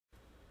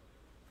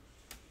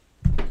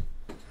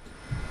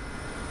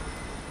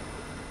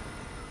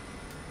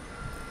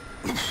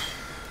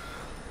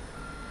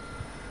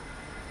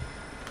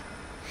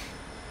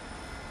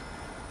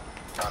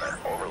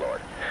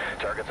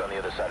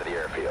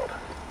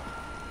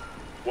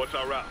What's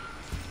our route?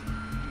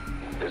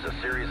 There's a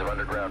series of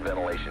underground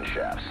ventilation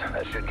shafts.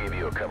 That should give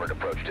you a covered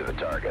approach to the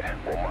target.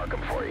 We'll mark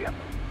them for you.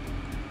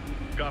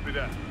 Copy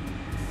that.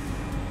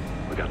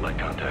 We got light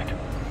contact.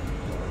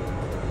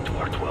 To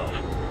R12.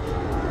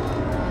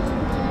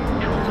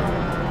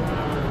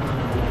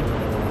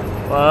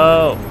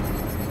 Whoa.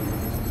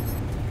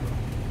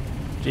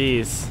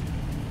 Jeez.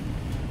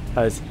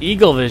 That was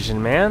eagle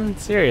vision, man.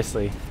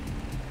 Seriously.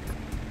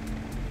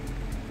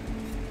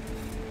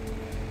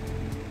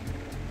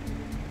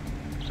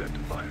 Set to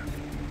fire.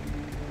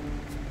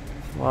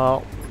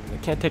 Well, I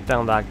can't take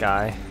down that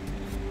guy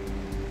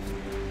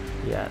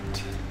yet.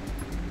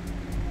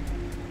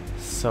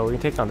 So we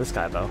can take down this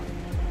guy though.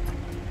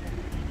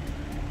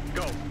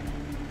 Go.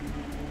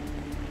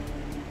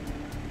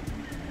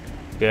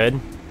 Good.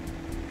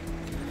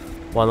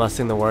 One less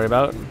thing to worry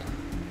about.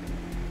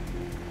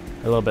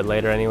 A little bit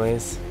later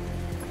anyways.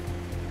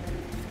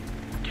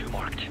 Two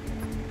marked.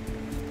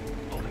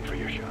 Holding for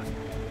your shot.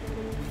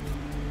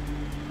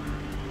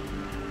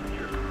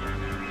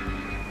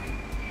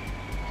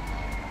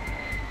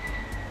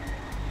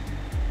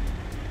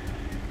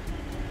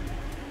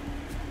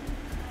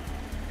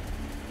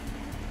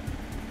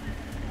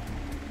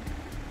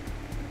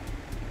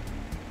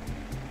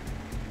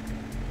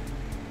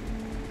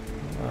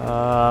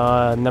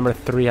 Number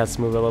 3 has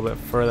to move a little bit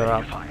further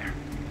up. Fire.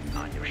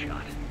 On your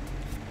shot.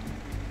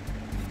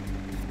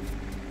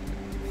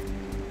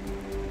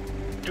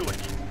 Do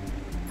it.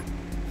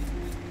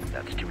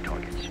 That's 2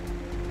 targets.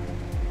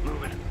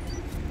 Moving.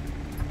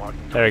 Mark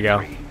There we go.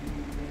 3.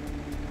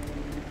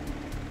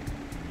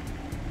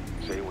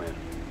 Say when.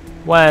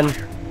 When?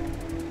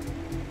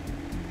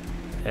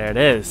 There it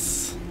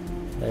is.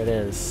 There it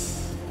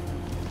is.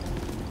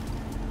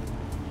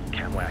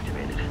 Camo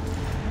activated.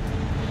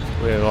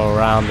 We go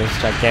around this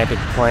gigantic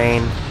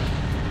plane.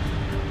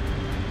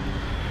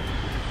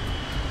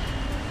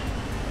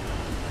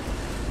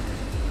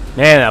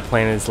 Man, that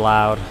plane is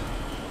loud.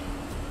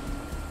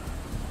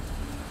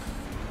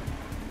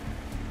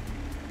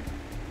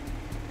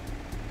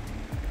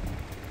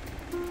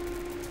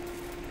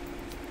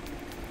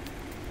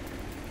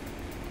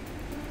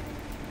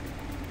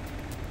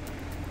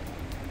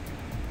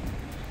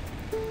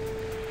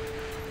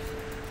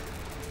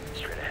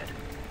 Straight ahead.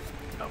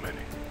 How many?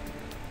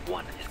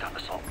 1 is got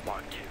assault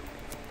mark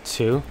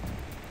 2.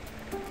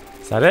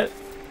 Is that it?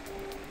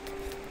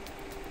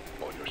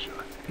 On your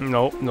shot.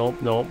 Nope,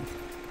 nope, nope.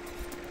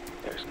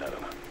 There's another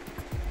one.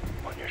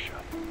 On your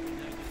shot.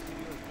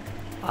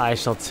 I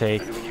shall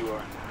take You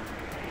are.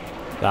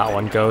 that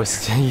one,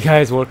 Ghost. You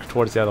guys work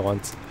towards the other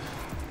ones.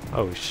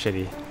 Oh,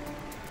 shitty.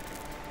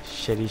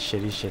 Shitty,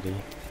 shitty, shitty.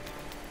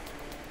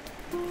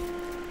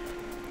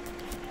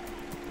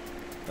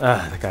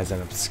 That guy's in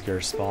an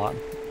obscure spot.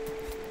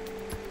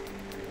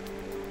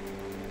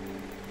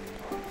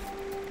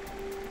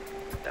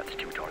 That's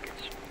 2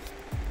 targets.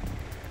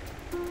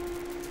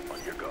 On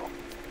your go.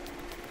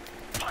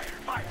 Fire,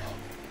 fire.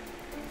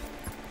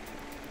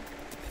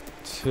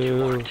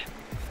 2,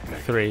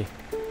 3.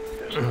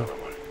 There's another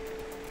one.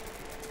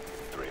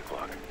 3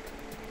 o'clock.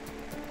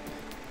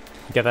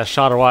 You get that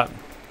shot or what?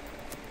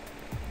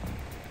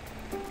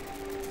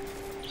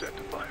 Set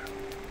to fire.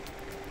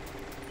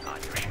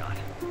 On your shot.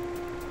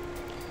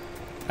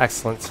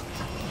 Excellent.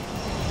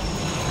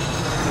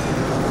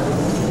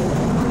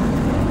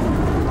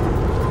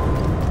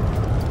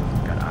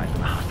 Got eyes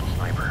on a hostile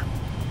sniper.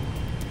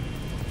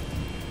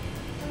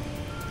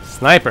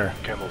 Sniper.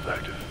 Camel's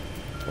active.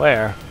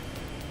 Where?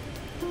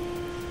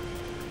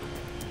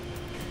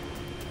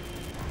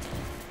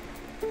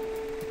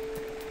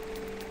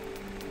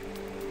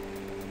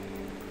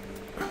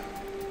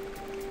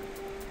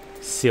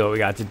 See what we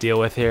got to deal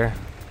with here.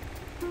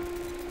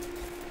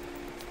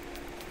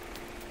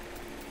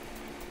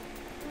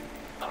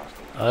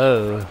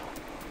 Oh.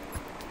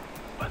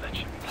 By that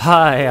ship.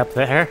 Hi up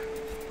there.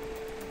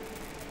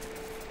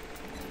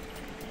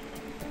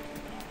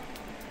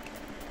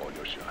 On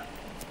your shot.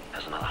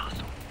 That's another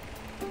hostile.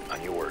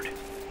 On your word.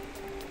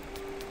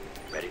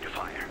 Ready to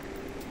fire.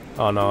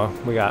 Oh no,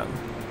 we got...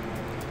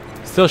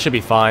 Still should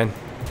be fine.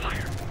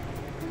 Fire.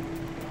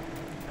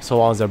 So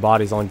long as their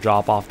bodies don't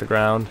drop off the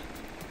ground.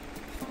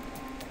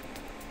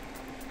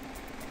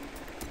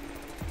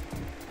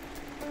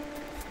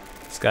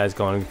 This guy's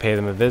going to pay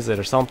them a visit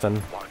or something.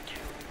 Mark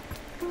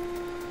 2.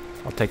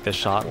 I'll take this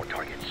shot. 4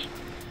 targets.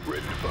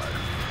 Ready to fire.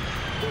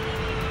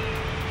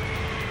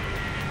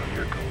 On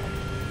your go.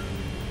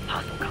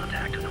 Hostile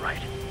contact to the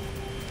right.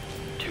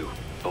 2.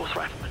 Both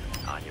riflemen.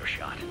 On your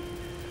shot.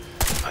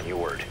 On your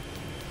word.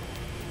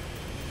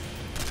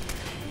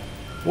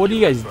 What are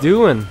you guys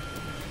doing?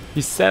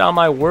 You said on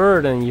my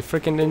word and you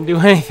freaking didn't do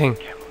anything.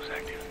 Camel's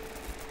active.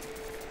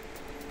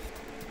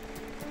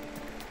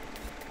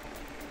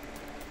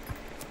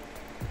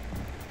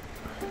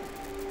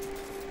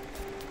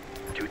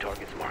 Two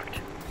targets marked.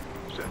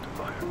 Set to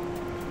fire.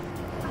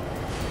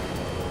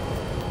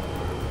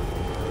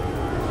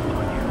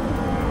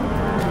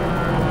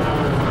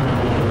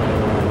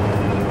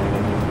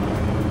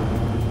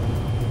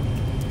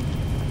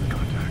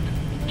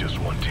 Contact. Just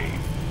one team.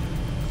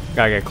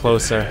 Gotta get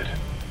closer. Ahead.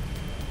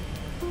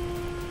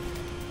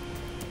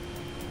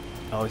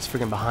 Oh, he's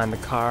freaking behind the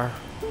car.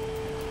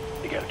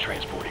 You got a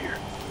transport here.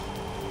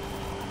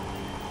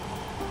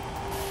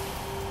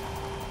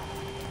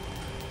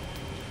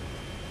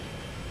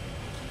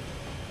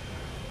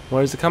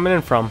 Where's it coming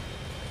in from?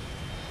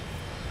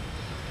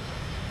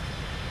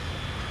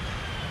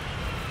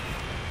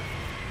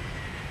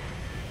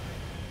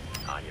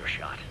 On your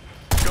shot.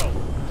 Go.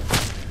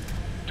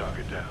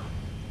 Target down.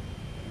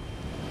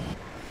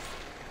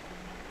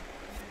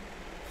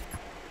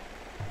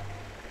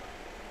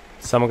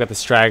 Someone got the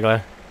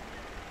straggler.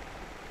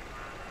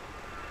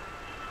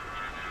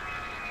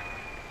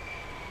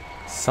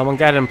 Someone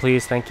get him,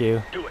 please. Thank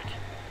you. Do it.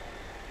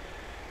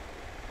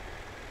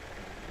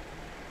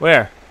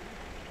 Where?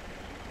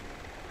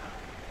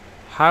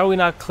 How are we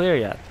not clear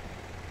yet?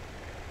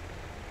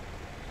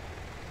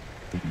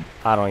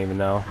 I don't even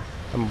know.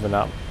 I'm moving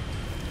up.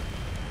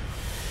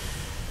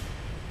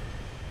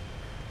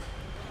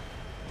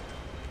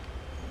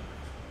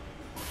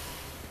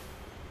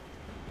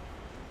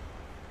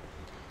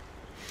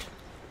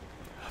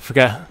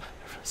 Forget.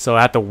 So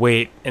I have to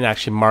wait and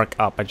actually mark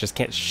up. I just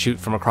can't shoot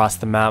from across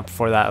the map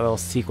for that little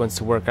sequence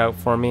to work out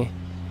for me.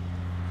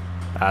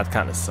 That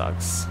kind of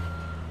sucks.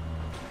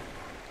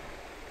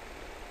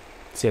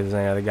 See if there's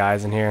any other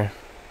guys in here.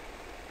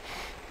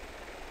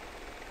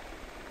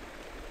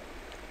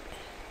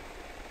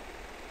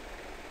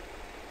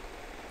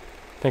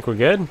 Think we're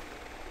good?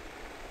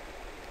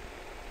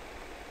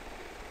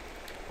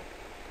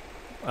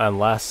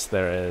 Unless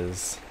there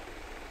is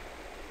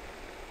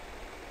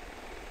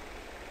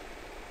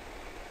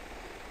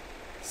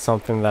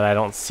something that I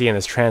don't see in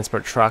this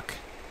transport truck.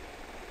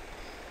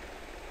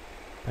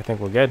 I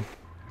think we're good.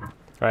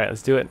 Alright,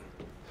 let's do it.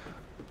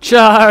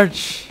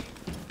 Charge!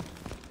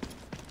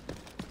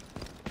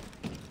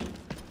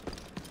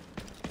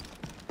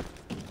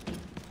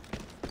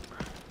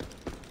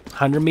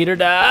 $100-meter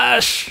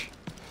dash!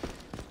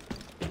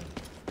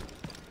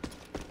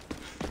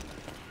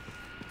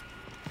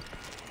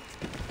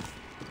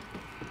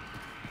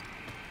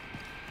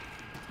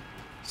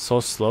 So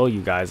slow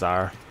you guys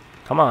are.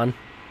 Come on.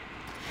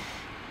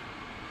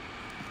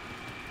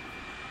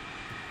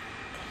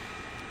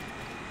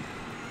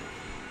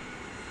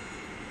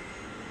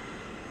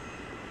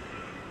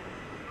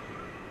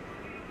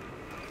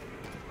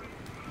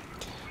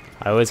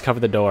 I always cover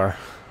the door.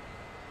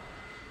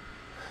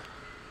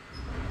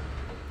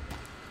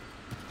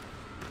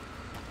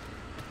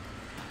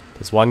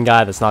 There's one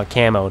guy that's not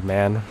camoed,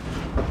 man.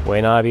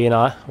 Way not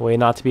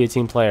to be a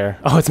team player.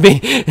 Oh, it's me.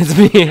 It's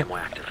me. Ammo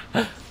active.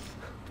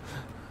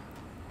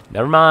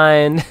 Never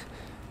mind.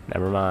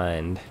 Never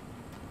mind.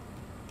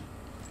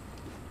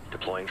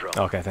 Deploying drone.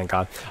 Okay, thank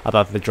God. I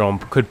thought the drone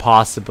could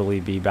possibly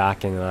be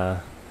back in the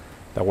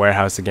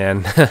warehouse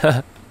again.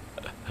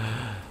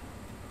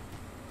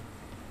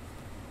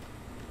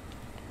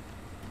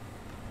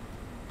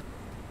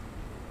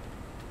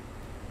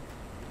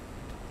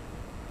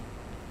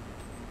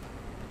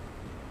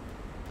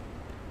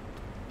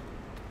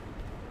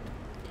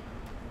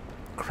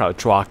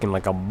 Crouch walking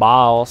like a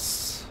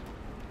boss.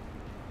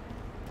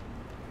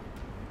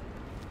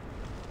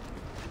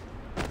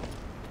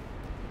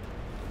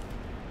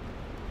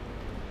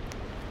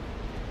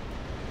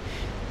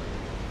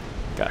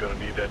 Gonna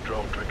need that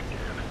drone trick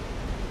again.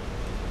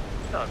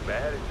 Not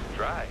bad, it's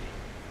dry.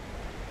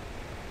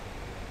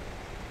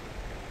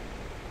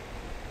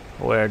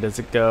 Where does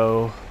it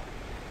go?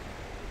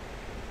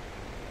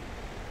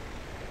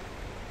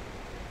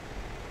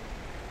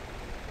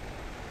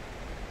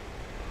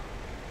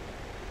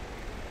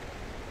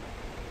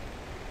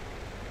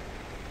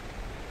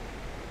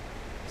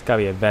 There's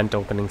gotta be a vent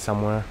opening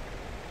somewhere.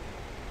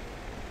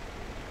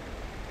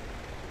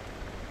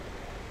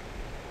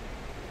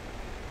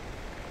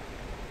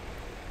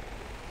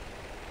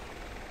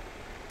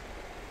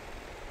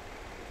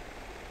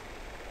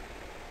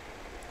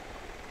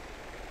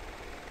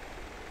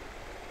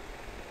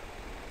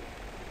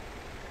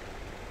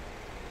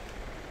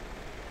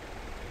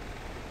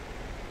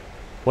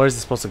 Where is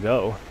it supposed to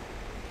go?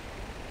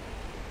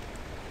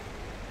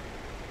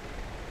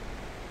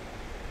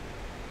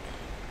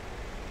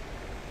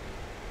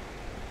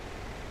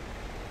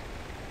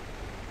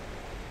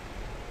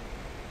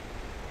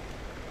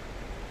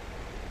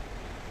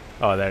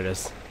 Oh, there it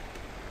is.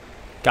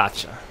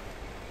 Gotcha.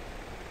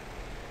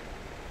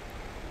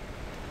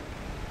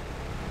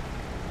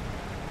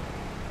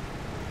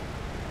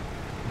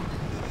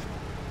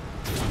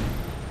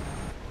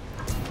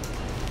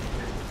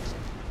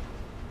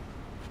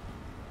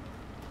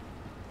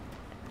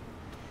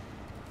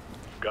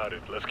 Got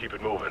it, let's keep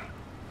it moving.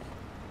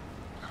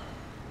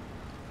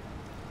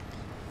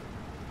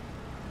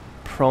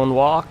 Prone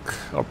walk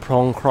or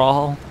prone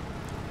crawl?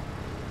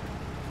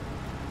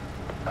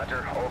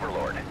 Hunter,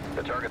 Overlord.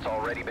 The target's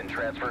already been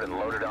transferred and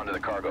loaded onto the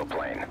cargo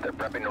plane. They're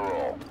prepping to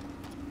roll.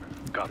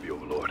 Copy,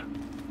 Overlord.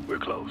 We're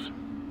close.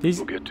 These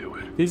We'll get to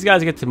it. these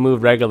guys get to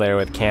move regular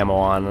with camo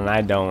on, and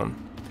I don't.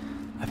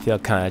 I feel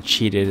kind of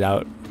cheated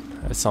out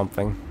or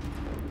something.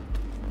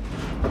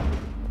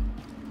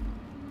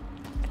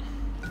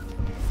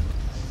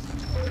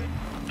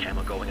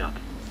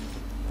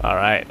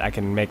 Alright, I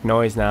can make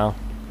noise now.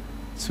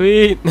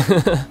 Sweet!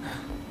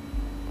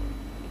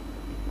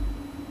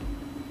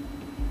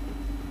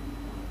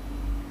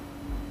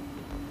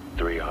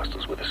 3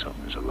 hostiles with us.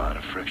 There's a lot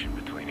of friction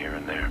between here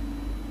and there.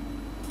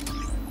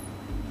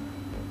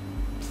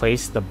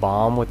 Place the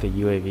bomb with the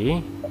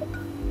UAV?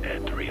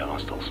 And 3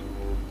 hostiles.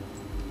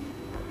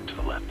 To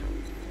the left.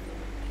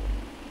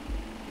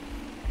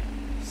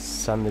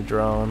 Send the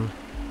drone.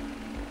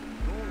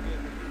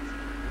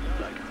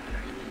 Light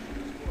contact.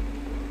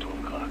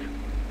 12 o'clock.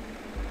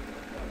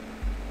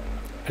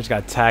 I just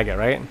gotta tag it,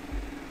 right?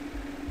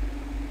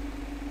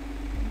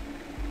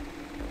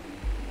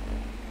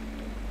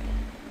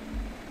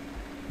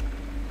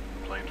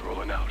 Plane's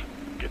rolling out.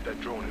 Get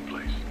that drone in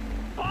place.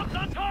 Bombs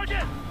on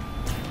target!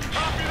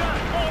 Copy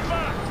that! Fall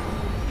back!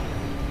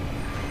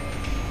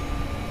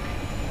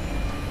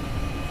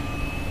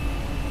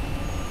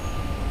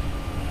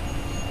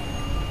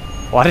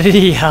 Why did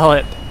he yell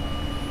it?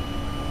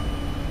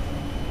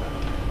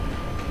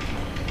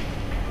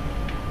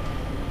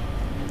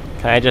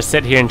 Can I just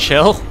sit here and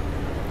chill?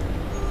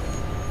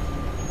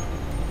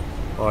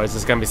 Or is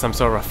this gonna be some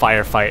sort of a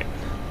firefight?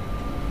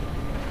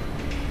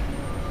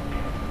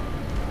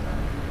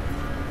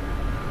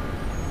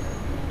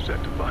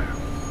 Set to fire.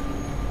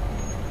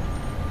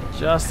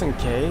 Just in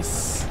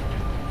case.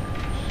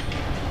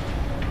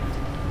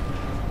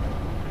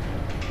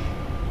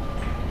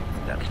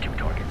 That's 2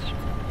 targets.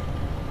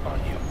 On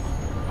you.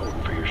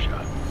 Holding for your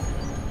shot.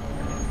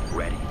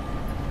 Ready.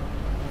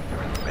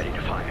 Ready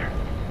to fire.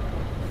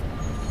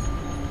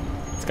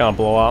 It's gonna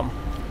blow up.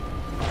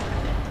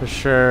 For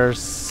sure.